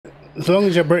As long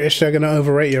as you're British, they're gonna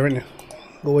overrate you, innit?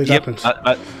 Always happens.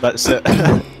 That's it.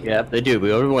 Yeah, they do.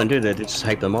 We everyone do that. They just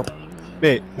hype them up.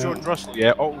 Mate, George Russell,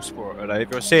 yeah, Autosport, right?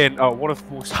 They were saying one of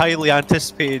the most highly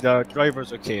anticipated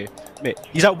drivers. Okay, mate,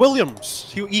 he's at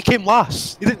Williams. He came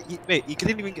last. He didn't, mate. He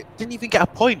didn't even get a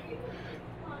point.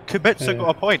 Kubica got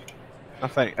a point. I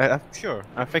think. I'm sure.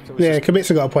 I think it was. Yeah,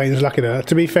 Kubica got a point. He's lucky there.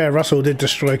 To be fair, Russell did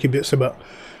destroy Kubica, but.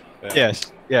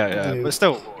 Yes. Yeah. But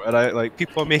still, right? Like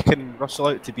people are making Russell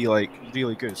out to be like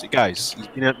really good. So guys, he's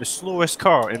been at the slowest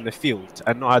car in the field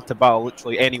and not had to battle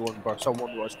literally anyone but someone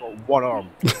who has got one arm.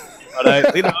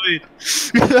 Alright, you know what I mean?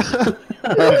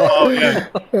 Oh yeah,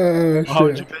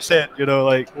 100%. You know,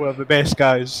 like one of the best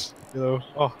guys. You know.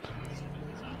 Oh.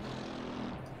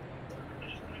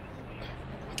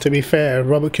 To be fair,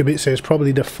 Robert Kubica is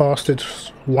probably the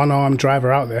fastest one-armed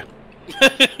driver out there.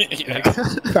 Yeah.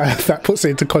 that puts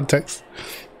it into context.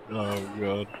 Oh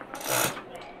god.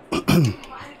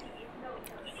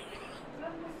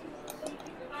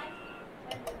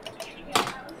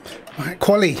 Alright,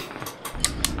 quali.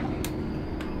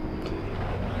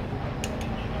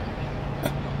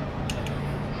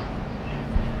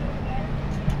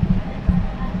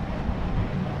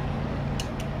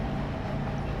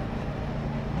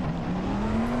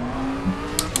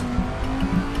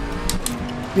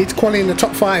 Need to quali in the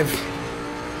top 5.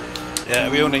 Yeah,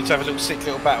 we all need to have a little sick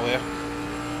little battle here.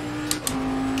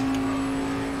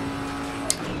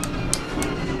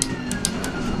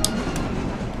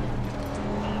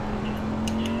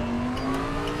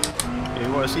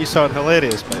 You want to see something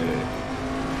hilarious, baby?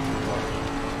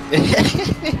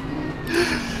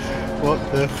 What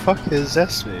the fuck is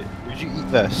this, mate? Would you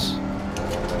eat this?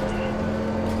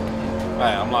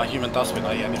 Hey, I'm like human dustbin,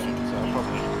 I eat anything, so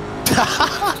probably.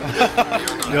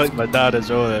 You're like my dad as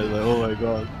well, like, oh my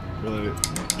god. Really.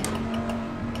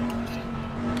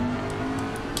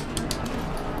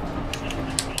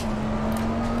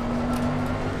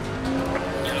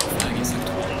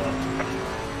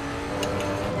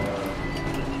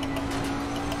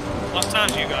 What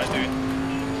times are you guys doing?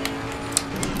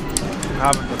 I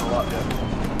haven't done a lot yet.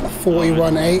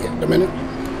 41.8 at the minute.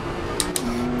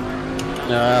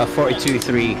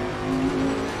 42.3.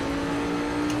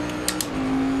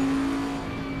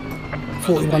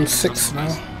 41.6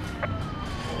 now.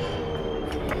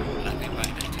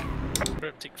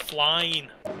 Kryptic flying.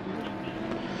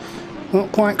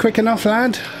 Not quite quick enough,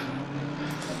 lad.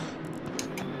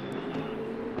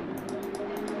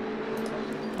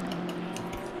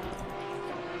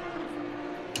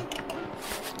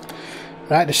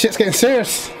 Right, the shit's getting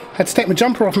serious. Had to take my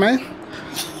jumper off, man.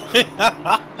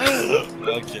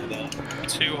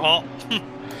 Too hot.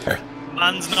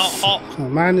 Man's not hot. Oh,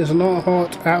 man is not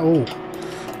hot at all.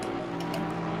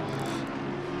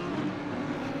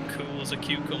 Cool as a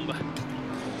cucumber.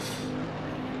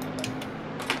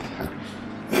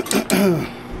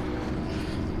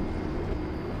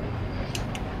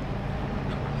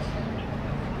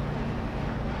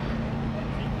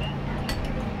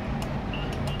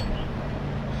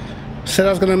 Said I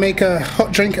was gonna make a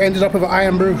hot drink, ended up with an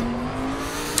iron brew. Nice.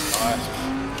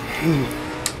 Can't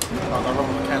go wrong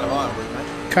with a can of iron brew, mate.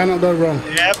 Cannot go wrong.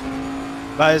 Yep.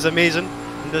 That is amazing.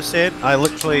 I'm just saying,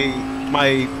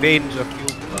 my veins are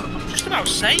fueled for that. I'm just about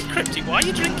to say, Kryptic, why are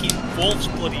you drinking wolf's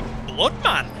bloody blood,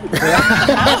 man?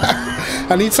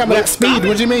 I need some of that speed,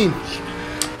 what do you mean?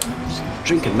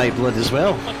 Drinking my blood as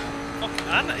well.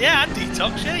 Yeah, and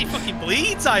Dtox, yeah, he fucking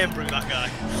bleeds iron brew, that guy.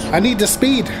 I need the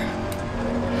speed.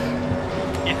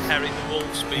 You inherit the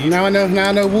wolf speed. Now I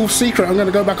know Wolf's secret, I'm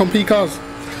gonna go back on P cars.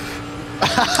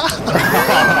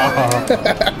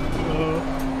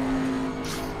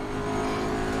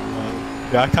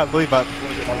 Yeah, I can't believe that.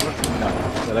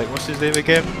 Like, what's his name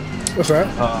again? What's that?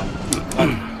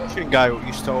 Russian guy who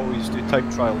used to always do time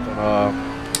trials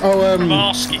on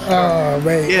Kramarski. Oh,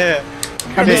 mate. Yeah.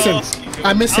 I miss him.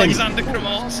 I miss him. Alexander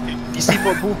Kramarski. You see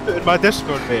what Bo put in my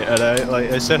Discord, mate? And like,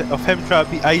 it's of him trying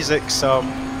to beat Isaac's time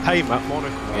at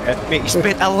Monaco. Mate, he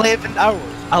spent 11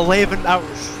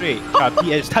 hours straight trying to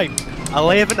beat his time.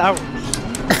 11 hours.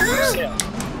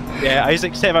 Yeah,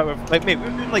 Isaac set him up with, like, mate, we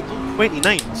were doing like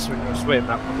 29s when we were sweating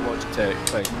that on the Logitech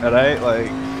thing, alright?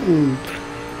 Like,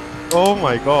 oh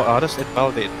my god, I just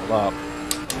invalidated the lap.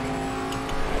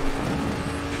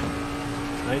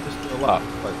 Can I just do a lap?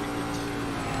 Like,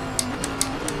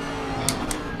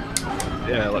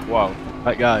 yeah, like, wow,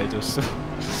 that guy just.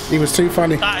 He was too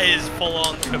funny. That is full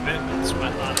on commitment,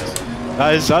 sweat,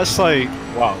 that is. That's like,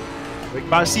 wow. Like,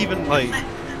 that's even like.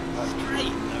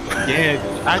 Yeah,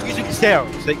 and using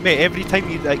setups, like mate, every time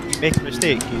you make a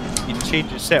mistake, you change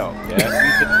your setup, yeah?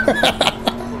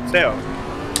 Setup.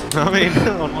 I mean,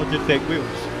 on Logitech wheels.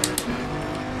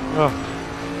 Oh.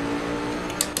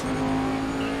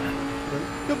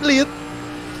 Complete.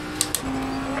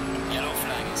 Yellow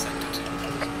flag accepted.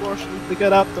 Unfortunately,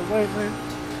 get out the way, man.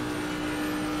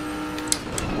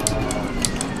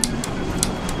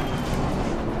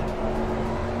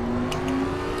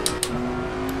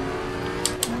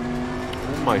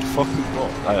 Oh my fucking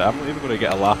god. I'm not even going to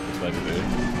get a lap in by the way.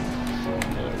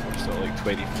 We're still like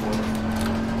 24.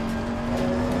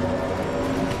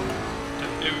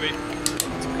 Don't do it.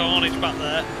 It's carnage back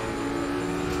there.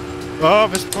 Oh,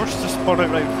 this Porsche just spawned out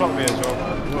right in front of me as well,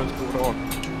 man.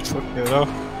 What's going on? You know?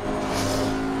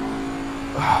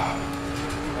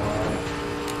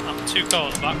 I'm 2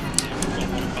 cars back from you. I've got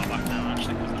 1 car back now,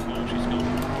 actually, because that one she's gone.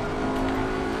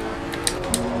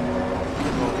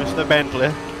 Oh, Mr.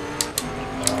 Bentley.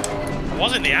 I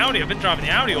was in the Audi, I've been driving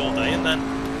the Audi all day, and then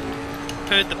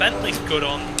heard the Bentley's good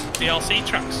on DLC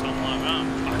tracks, so I'm like, right,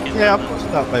 back in. Yeah, I've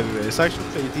watched that by the way. It's actually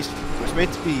pretty decent. It's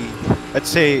meant to be, I'd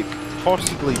say,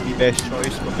 possibly the best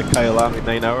choice with the Kyalami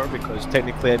 9-hour because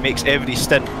technically it makes every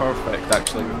stint perfect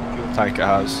actually with the fuel tank it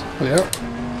has. Yeah.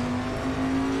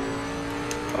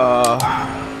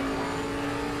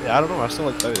 Yeah, I don't know, I still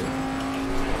like that.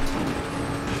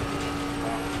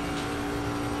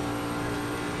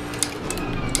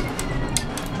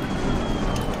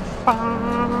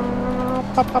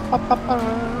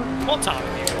 What time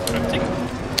are you Kryptic?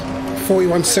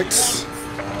 41.6.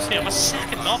 See, I'm a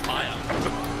second off,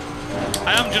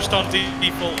 I am just on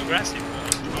default aggressive,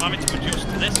 but I'm having to adjust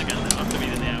to this again now after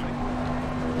being in the Audi.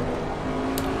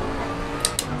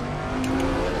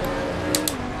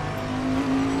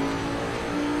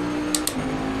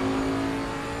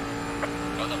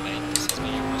 Got the main, this is me,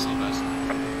 your Russell best.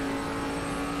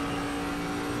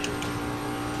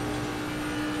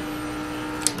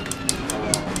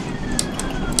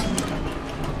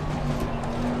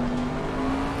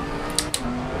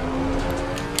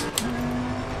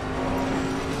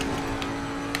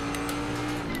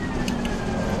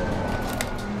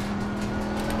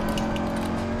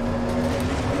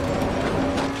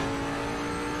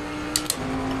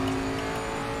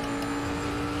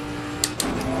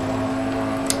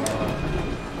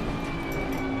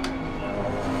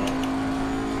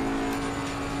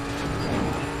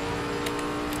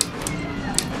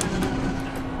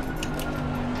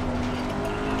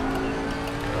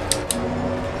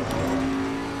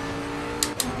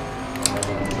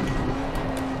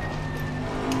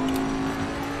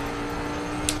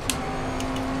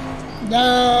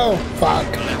 No! Fuck.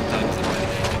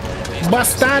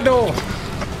 Bastardo!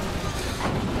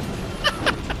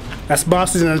 That's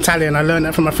bastards in Italian. I learned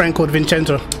that from a friend called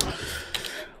Vincenzo.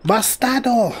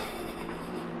 Bastardo!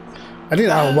 I did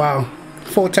that. Oh wow.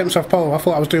 4 attempts off pole. I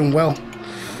thought I was doing well.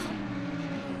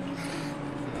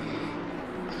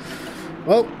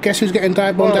 Well, guess who's getting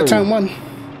dive bombed at turn 1?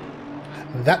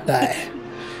 That guy.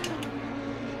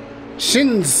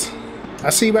 Shins! I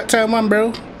see you at turn 1,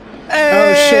 bro. Hey,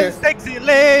 Oh shit! Sexy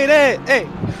lady! Hey!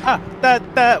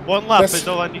 That 1 lap is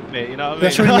all I need, mate, you know what I mean?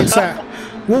 That's really sad.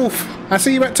 Wolf, I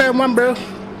see you at turn 1, bro.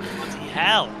 Bloody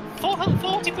hell!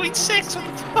 40.6 on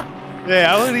the top!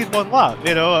 Yeah, I only need 1 lap,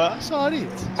 you know, that's all I need.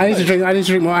 I need to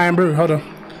drink more iron brew, hold on.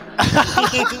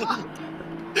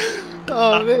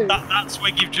 Oh, man. That's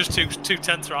when you've just two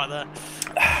tenths right there.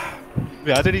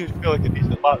 Yeah, I didn't even feel like a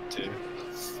decent lap too.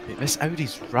 Mate, this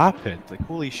Audi's rapid, like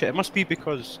holy shit. It must be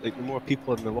because like the more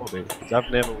people in the lobby, 'cause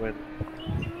I've never went.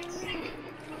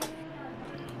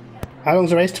 How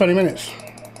long's the race? 20 minutes?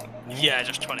 Yeah,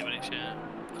 just 20 minutes, yeah.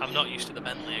 I'm not used to the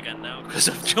Bentley again now because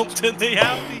I've jumped in the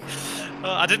Audi.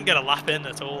 I didn't get a lap in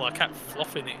at all. I kept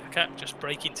fluffing it. I kept just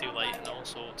braking too late and all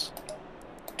sorts.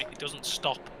 It doesn't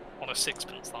stop on a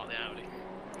sixpence like the Audi,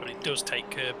 but it does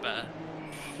take curb better.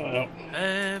 Oh.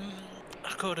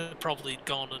 I could have probably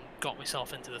gone and got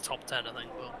myself into the top 10, I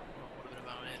think, but that would have been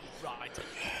about it.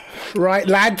 Right. Right,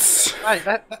 lads. Right,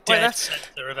 Dead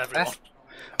centre of everyone.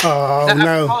 Oh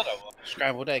no.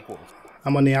 Scrambled egg.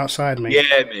 I'm on the outside, mate.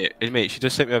 Yeah, mate. She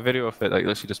just sent me a video of it.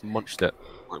 Like, she just munched it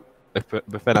like,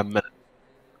 within a minute.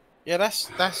 Yeah,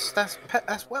 that's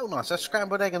well nice. That's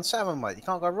scrambled egg and salmon, mate. You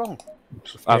can't go wrong.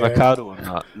 With avocado on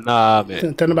that. Nah,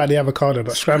 mate. Don't know about the avocado,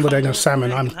 but scrambled egg and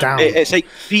salmon, I'm down. It's like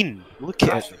bean. Look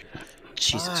at it.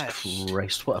 Jesus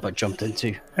Christ, what have I jumped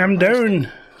into? I'm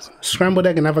down. Scrambled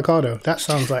egg and avocado. That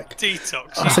sounds like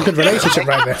Dtox. that's a good relationship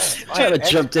right there. I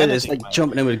jumped in, it's like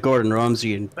jumping in with Gordon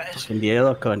Ramsay and fucking the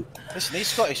other cunt. Listen, these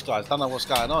Scottish guys don't know what's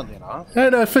going on, you know. They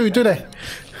don't know food, do they?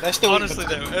 They're still Honestly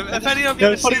though, if any of you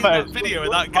have seen that video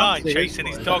of that guy chasing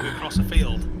his dog across a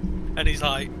field, and he's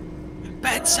like,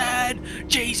 Benson,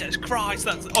 Jesus Christ,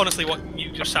 that's honestly what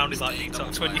you just sounded like,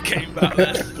 Dtox, when you came back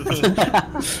there.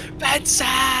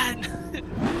 Benson!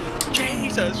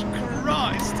 Jesus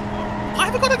Christ! Why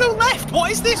have I got to go left?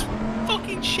 What is this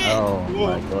fucking shit? Oh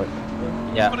my god.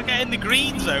 Yeah. I've got to get in the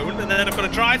green zone and then I've got to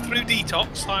drive through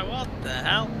Dtox. Like, what the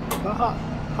hell?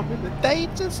 I'm in the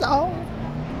danger zone.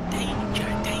 Danger,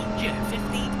 danger,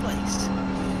 15th place.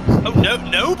 Oh, no,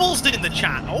 Noble's in the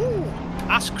chat. Oh,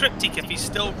 ask Kryptic if he's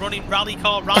still running rally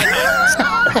car ride.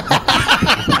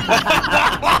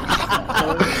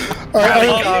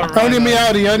 Only me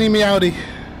Audi, only me Audi.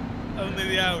 Only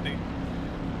the Audi.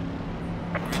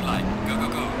 Green light. Go, go,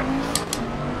 go.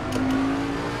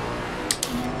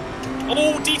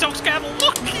 Oh, Dtox careful.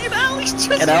 Fucking hell, he's just...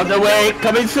 Get out of the way,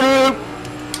 coming through!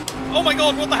 Oh my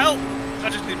god, what the hell? I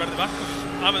just need to run in the back.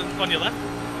 I'm on your left.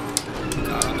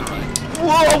 Car on the right.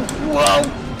 Whoa! Whoa!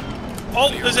 Oh,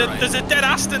 there's a dead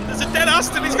Aston. There's a dead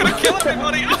Aston. He's gonna kill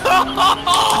everybody.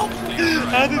 How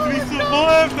did we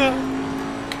survive that?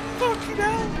 Fucking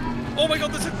hell! Oh my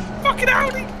god, there's a fucking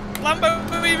Audi.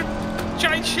 Lambo even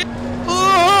giant shit.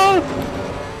 Oh!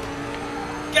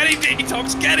 Get him,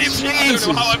 Dtox. Get him. Jesus. I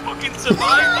don't know how I fucking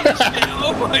survived that shit.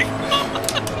 Oh my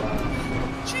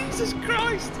god. Jesus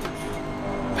Christ.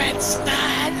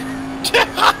 Winston.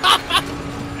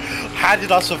 How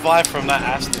did I survive from that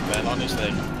Aston, man?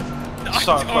 Honestly.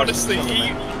 So Honestly,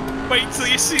 wait till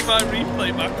you see my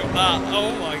replay back of that.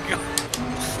 Oh my god.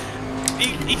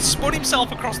 He spun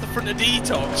himself across the front of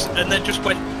Dtox and then just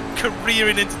went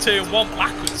careering into turn 1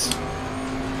 backwards.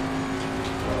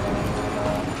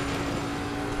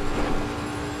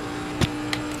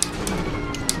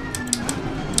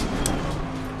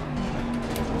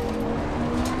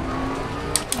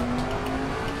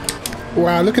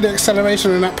 Wow, look at the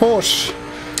acceleration in that Porsche.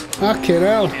 Fucking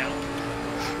hell.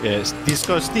 Yeah, it's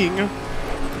disgusting.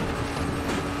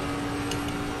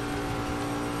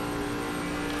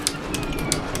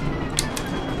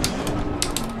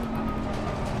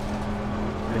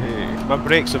 My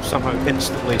brakes have somehow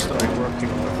instantly started working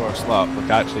on the first lap.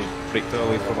 Like I actually braked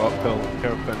early from uphill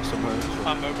hairpin somehow. So.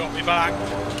 Lambo got me back.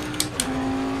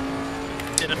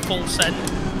 Did a full send.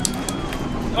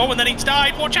 Oh, and then he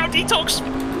died. Watch out, Dtox!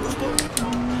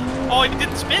 Oh, he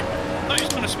didn't spin. I thought he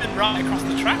was going to spin right across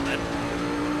the track then.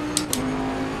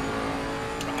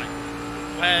 Right.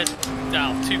 Where's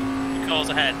Dal? 2 cars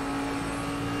ahead.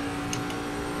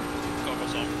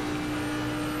 Goggles on.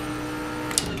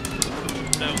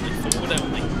 Forward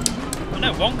only. Oh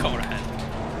no, 1 car ahead.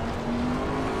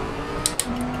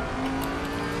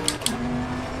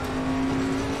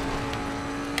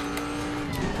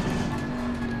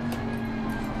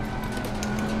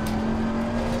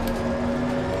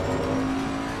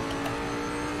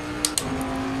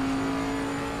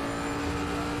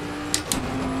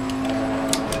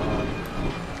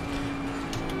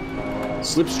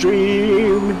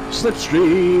 Slipstream!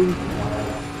 Slipstream!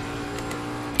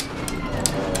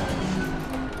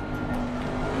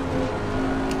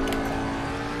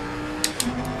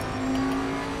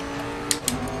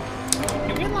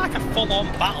 You win like a full-on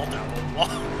battle now.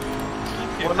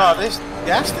 Well, no, the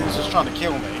Aston's just trying to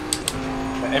kill me.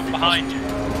 Behind you.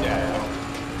 Yeah.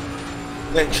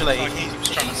 Literally, Like he was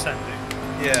trying to send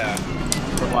it. yeah.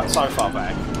 From like so far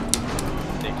back.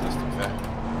 Ridiculous to be fair.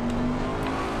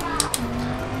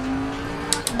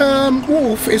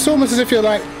 Wolf, it's almost as if you're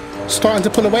like starting to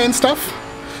pull away and stuff.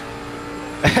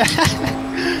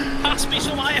 Pass me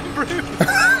some iron brew.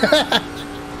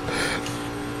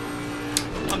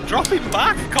 I'm dropping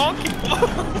back. I can't keep up.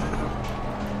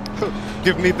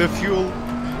 Give me the fuel.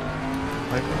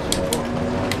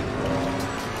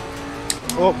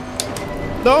 Oh.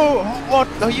 No! What?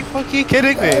 Are you fucking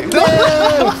kidding me? No!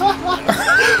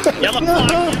 Yellow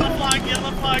flag, yellow flag,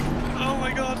 yellow flag. Oh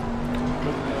my god.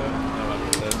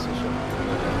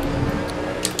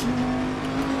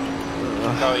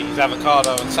 So he's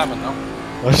avocado and salmon now.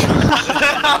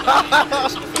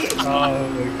 Oh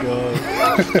my god.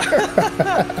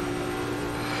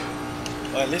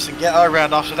 Well, listen, get her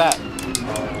around after that.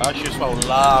 Oh, she smell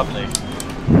lovely.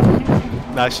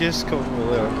 Nah, she is cool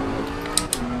with her.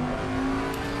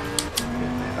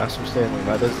 That's what I'm saying, like,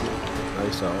 that does look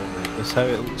nice at all, man. That's how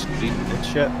it looks green and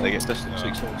shit. Like, it just looks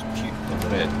like someone's puke on the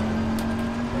red.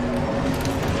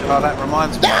 Oh, that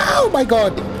reminds me. Oh my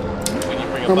god! When you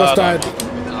bring a Almost bird died. over with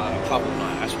a club at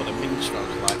night, that's what a mince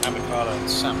smells like. Avocado and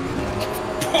salmon.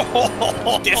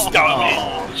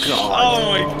 Disgusting. Oh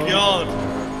my god.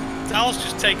 Dal's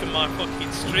just taken my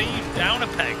fucking stream down a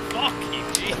peg. Fucking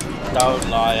G. Don't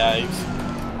lie, Abe.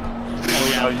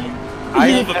 I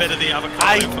love a bit of the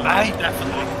avocado.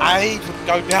 Definitely. I would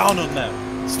go down on them.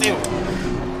 Still.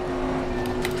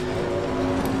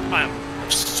 I am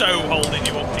so holding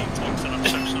you up, Dtox, and I'm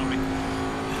so sorry.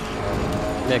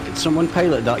 Yeah, can someone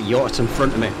pilot that yacht in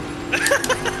front of me?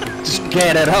 Just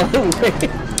Get it out of the way!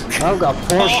 I've got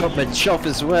Porsche up and chuff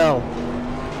as well.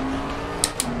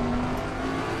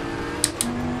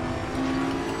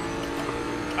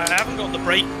 I haven't got the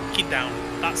braking down.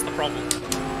 That's the problem.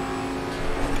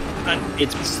 And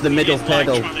It's the middle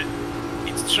pedal. It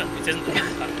isn't the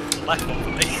left one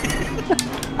for me.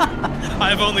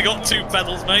 I've only got 2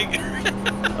 pedals, mate.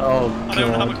 Oh I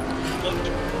don't have a god. clutch.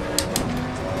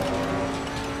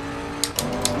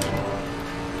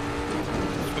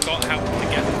 Forgot how to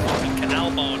get the fucking canal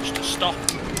barge to stop.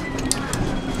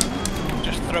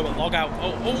 Just throw a log out.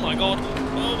 Oh my god.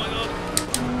 Oh my god.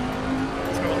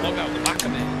 Throw a log out the back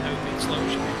of it and hope it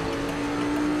slows you.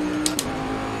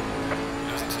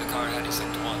 Goes into the car and heading to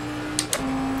 1.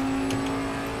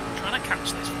 I'm trying to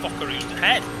catch this fuckeroo's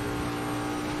head.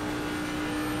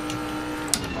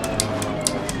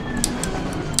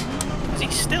 Is he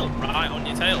still right on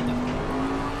your tail then?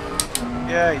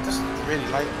 Yeah, he doesn't really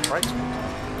like the brakes.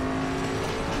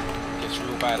 Gets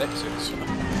real bad exits. Bit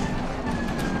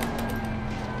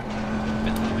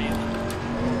like me.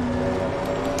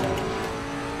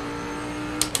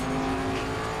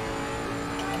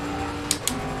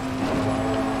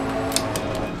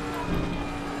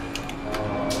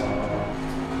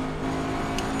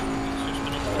 He's just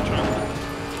been off the track.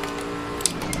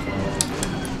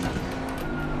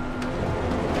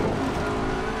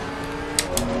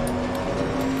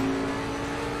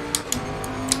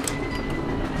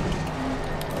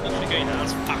 Literally going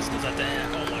as fast as I dare.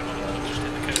 Oh my god, I've just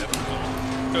hit the curb.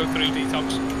 Go through Dtox.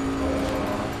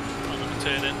 I'm gonna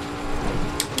turn in.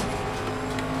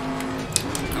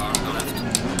 Car on the left.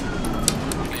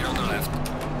 Clear on the left.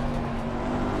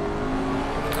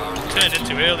 Car on the Turned left. in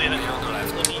too early and it Clear on the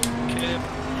left. bloody curb.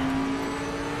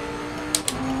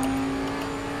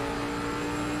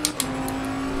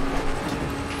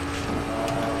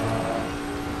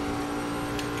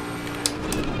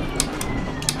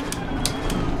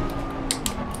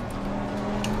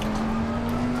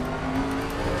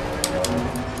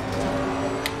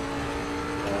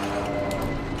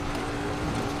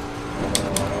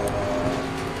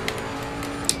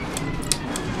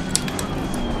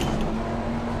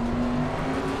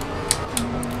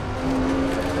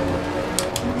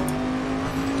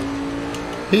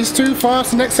 He's too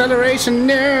fast in acceleration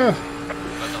now.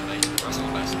 Well done, mate. Russell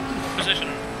best. Position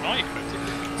right,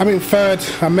 Kryptic. I'm in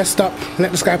 3rd. I messed up.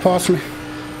 Let this guy pass me.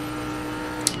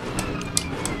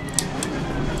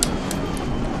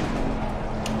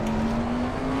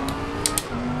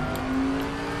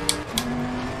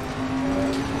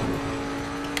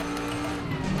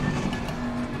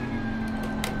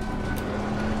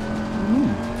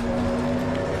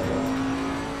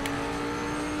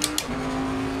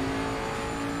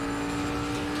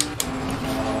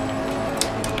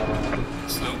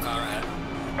 Slow car ahead.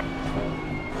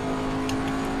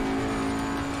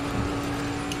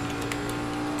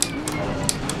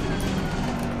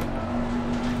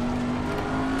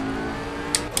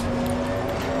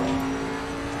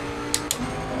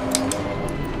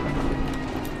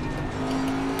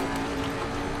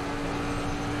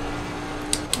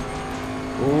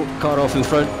 Oh, car off in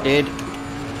front, dead.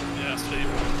 Yeah, Steve.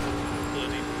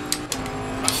 Bloody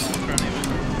fast fucker anyway.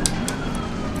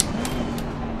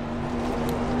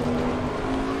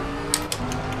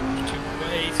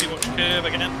 Way too much curve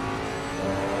again.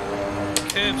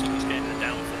 Curves always getting the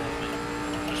downfall of me.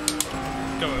 Just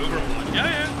go over and like,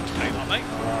 yeah, hang on, mate.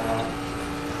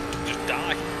 Just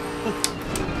die.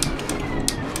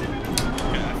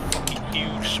 Get a fucking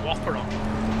huge swapper on.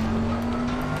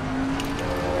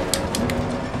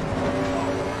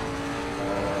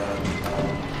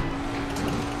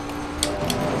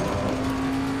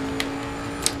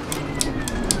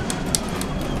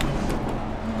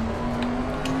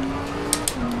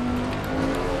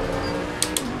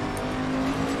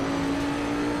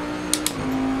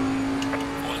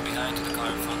 Falling behind to the car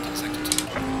in front in sector 2.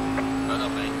 Well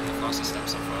done, mate. The fastest step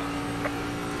so far.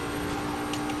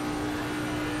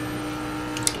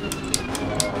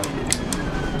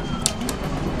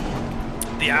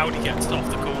 The Audi gets off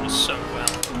the corners so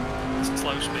well. It's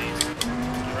slow speed.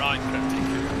 You're right, Kryptic.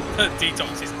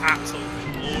 Dtox is absolutely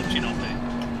launching off it.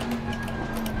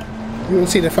 You don't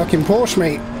see the fucking Porsche,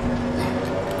 mate.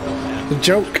 The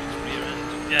joke. Rear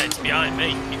end. Yeah, it's behind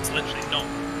me. It's literally not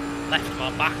left my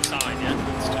backside yet.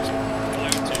 It's just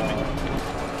glued to me.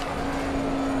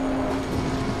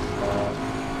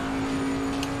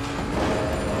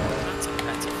 That's a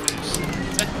better first.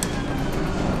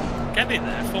 Get in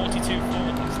there, 42.4.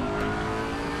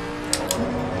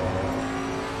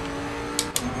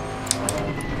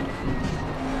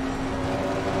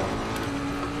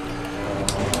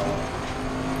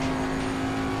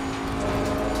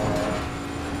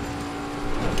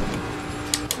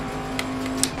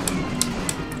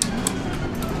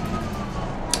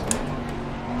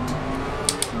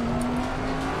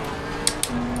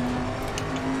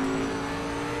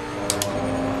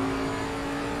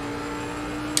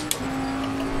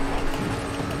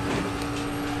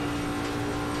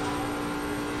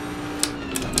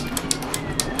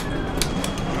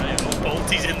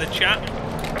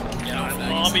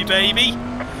 baby.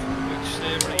 Which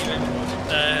server are you in?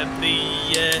 The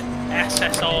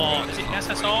SSR. Is it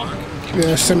SSR?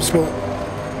 Yeah, SimSport.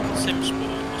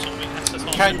 SimSport or something.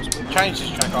 SSR. Change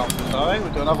this track after, so I think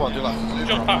we'll do another one. Do like a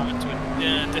Jump out into a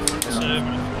different server if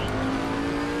you want.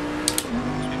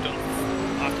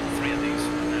 I've done 3 of these.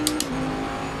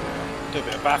 Do a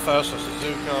bit of Bathurst or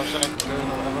Suzuka or something, or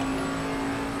whatever.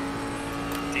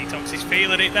 Dtox is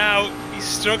feeling it now. He's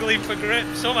struggling for grip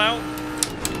somehow.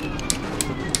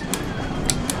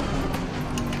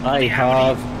 I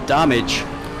have damage.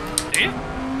 Do you?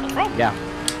 What's wrong? Yeah.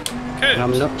 Curbs. And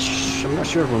I'm not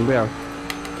sure from where.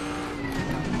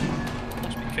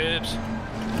 Must be curbs.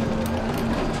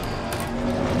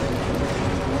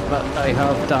 But I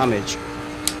have damage.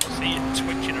 See you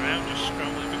twitching around, just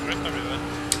scrambling for grip everywhere.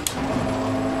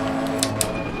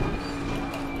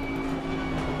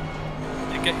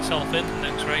 You get yourself in the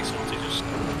next race, or to just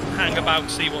hang about,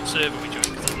 see what server we join,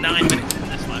 because there's 9 minutes in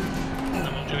this left. And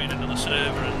then we'll join another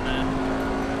server and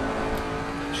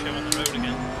show on the road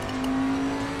again.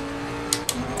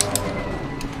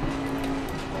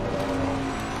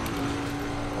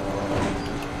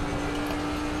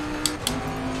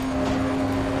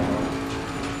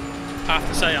 I have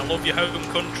to say, I love your home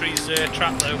country's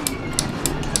track though.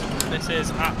 This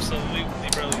is absolutely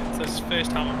brilliant. This is the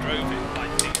first time I've drove it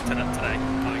like today.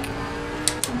 Like,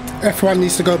 F1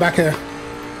 needs to go back here.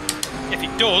 if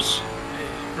it does,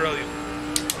 it's brilliant.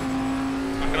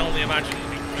 I can only imagine it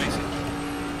being racing.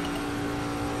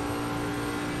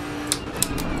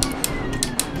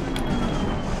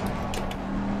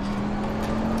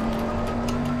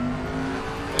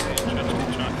 Really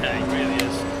interesting track. Yeah, it really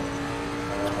is.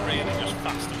 It's really just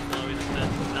fast and flowing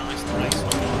and nice to race on.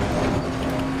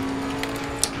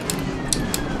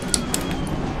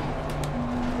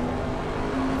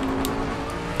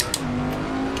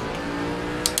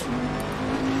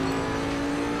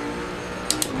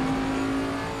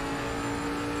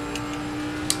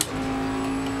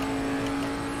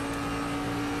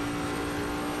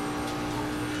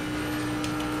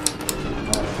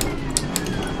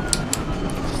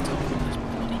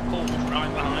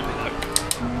 Right behind me though.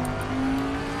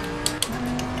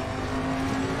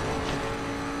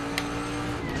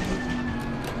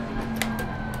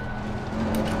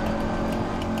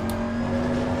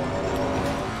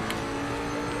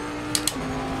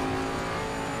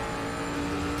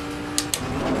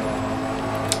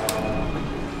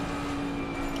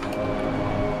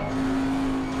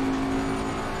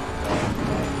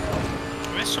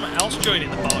 There is something else joining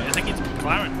the party. I think it's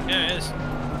McLaren. Yeah, it is.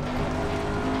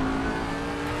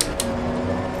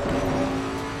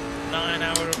 9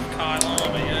 hour of Kyle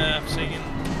Army, yeah, I've seen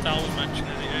Dal was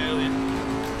mentioning it earlier.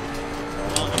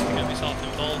 I'll have to get myself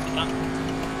involved in that.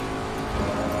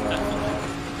 Definitely.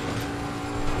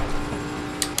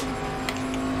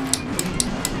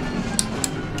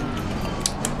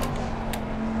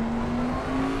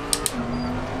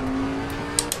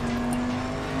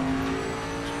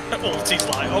 Alty's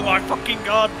like, oh my fucking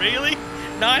god, really?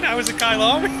 9 hours of Kyle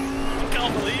Army? I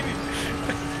can't believe it.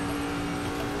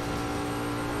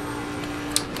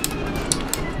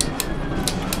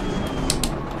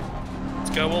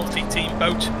 Go Alty team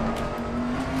boat.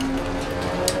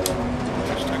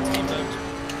 Hashtag team boat.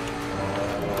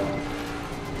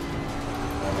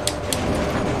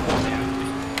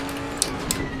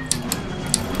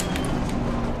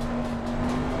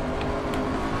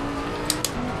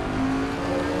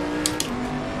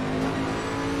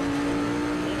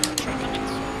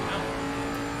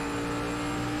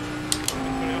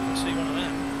 Very often see one of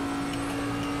them.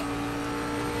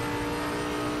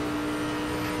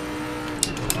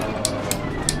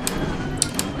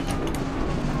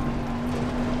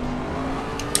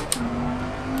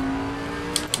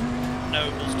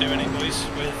 Noble's doing it, boys,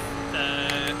 with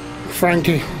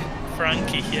Frankie.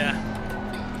 Frankie, yeah.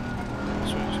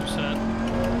 That's what she said.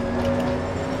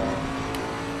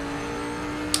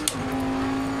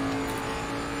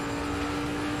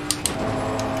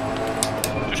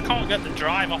 Just can't get the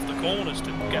drive off the corners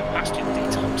to get past your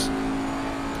Dtox.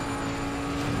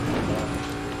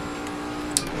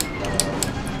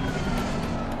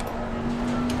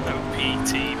 OP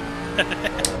team.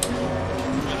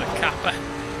 With a kappa.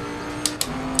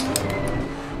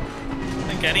 I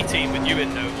think any team with you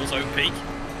in Noble's OP.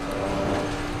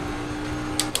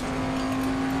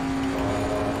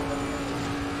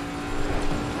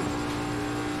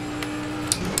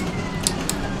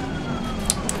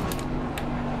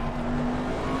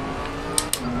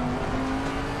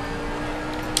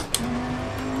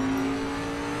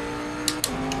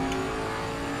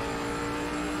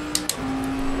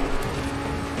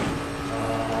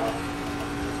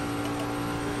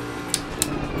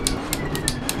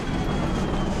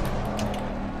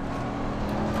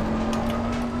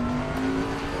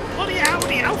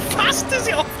 fast is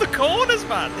it off the corners,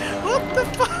 man? What the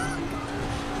fuck?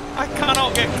 I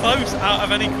cannot get close out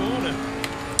of any corner.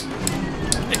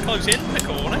 Get close in the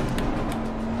corner.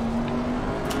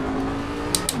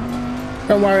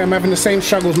 Don't worry, I'm having the same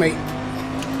struggles, mate.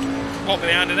 What,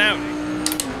 behind an Audi?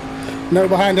 No,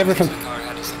 behind everything.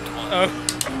 Oh.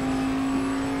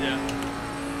 Yeah.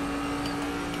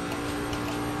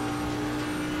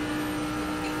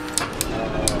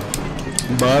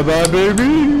 Bye bye,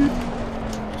 baby.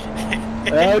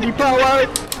 Howdy power.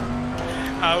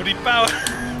 Howdy power.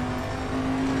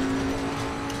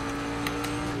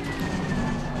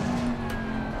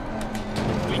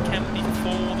 Weekend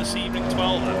before the Sebring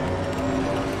 12 hour.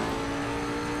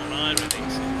 On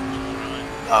Aidtheace. Alright.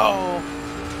 Oh!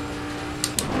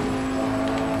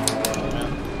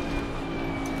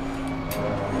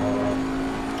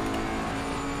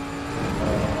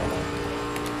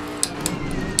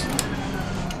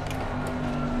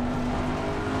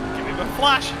 Give him a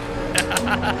flash.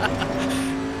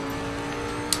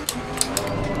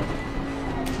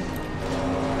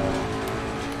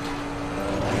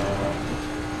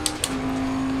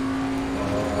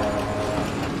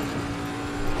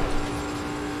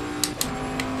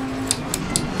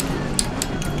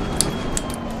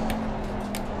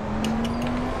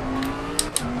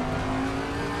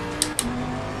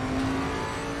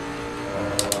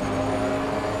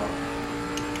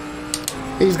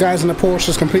 These guys in the Porsche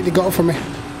just completely got it from me.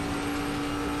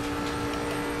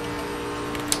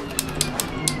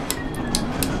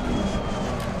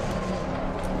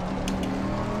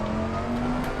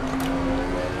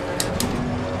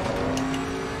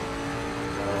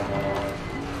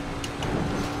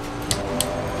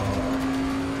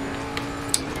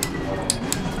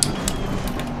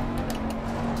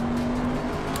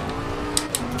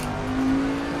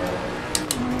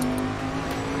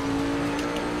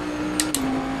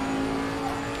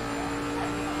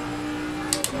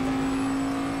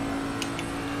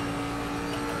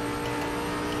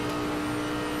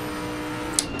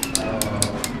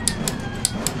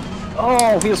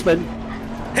 Oh, wheel spin.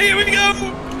 Here we go!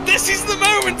 This is the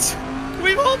moment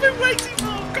we've all been waiting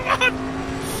for! Come on!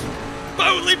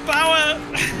 Bowling power!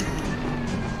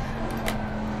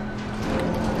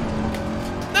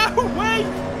 No way!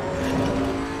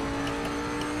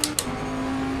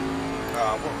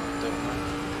 Oh, what am I doing, man?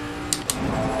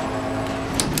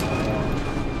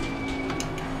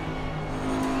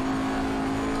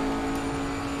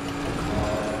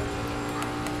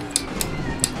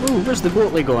 Ooh, where's the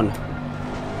boatly gone?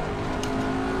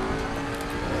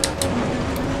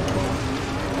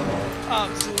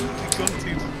 Absolutely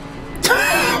gutted.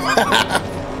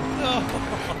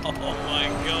 Oh my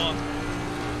god.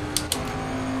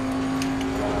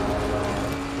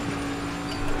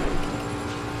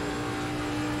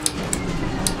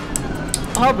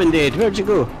 Harbin dead, where'd you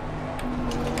go?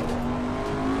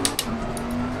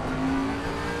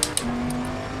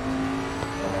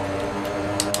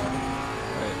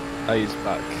 He's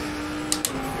back.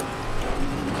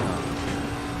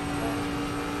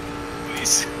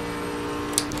 Please.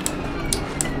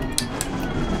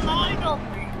 I don't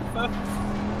think so.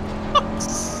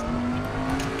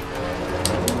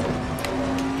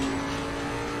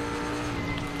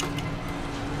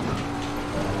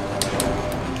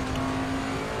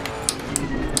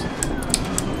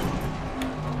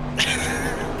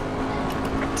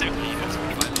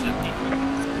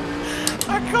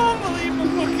 I can't believe I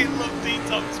fucking love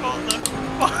Dtox. What the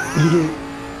fuck?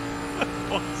 For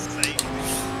fuck's sake.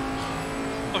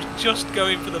 I was just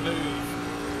going for the move,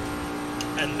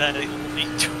 and then it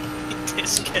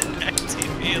disconnected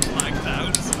me and lagged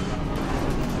out.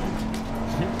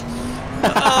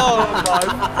 Oh my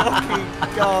fucking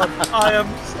god! I am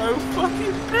so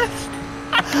fucking pissed.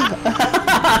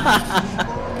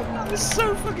 That was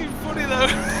so fucking funny though.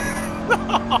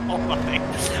 Oh my!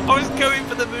 I was going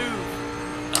for the move.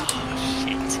 Oh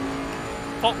shit!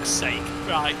 Fuck's sake!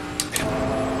 Right.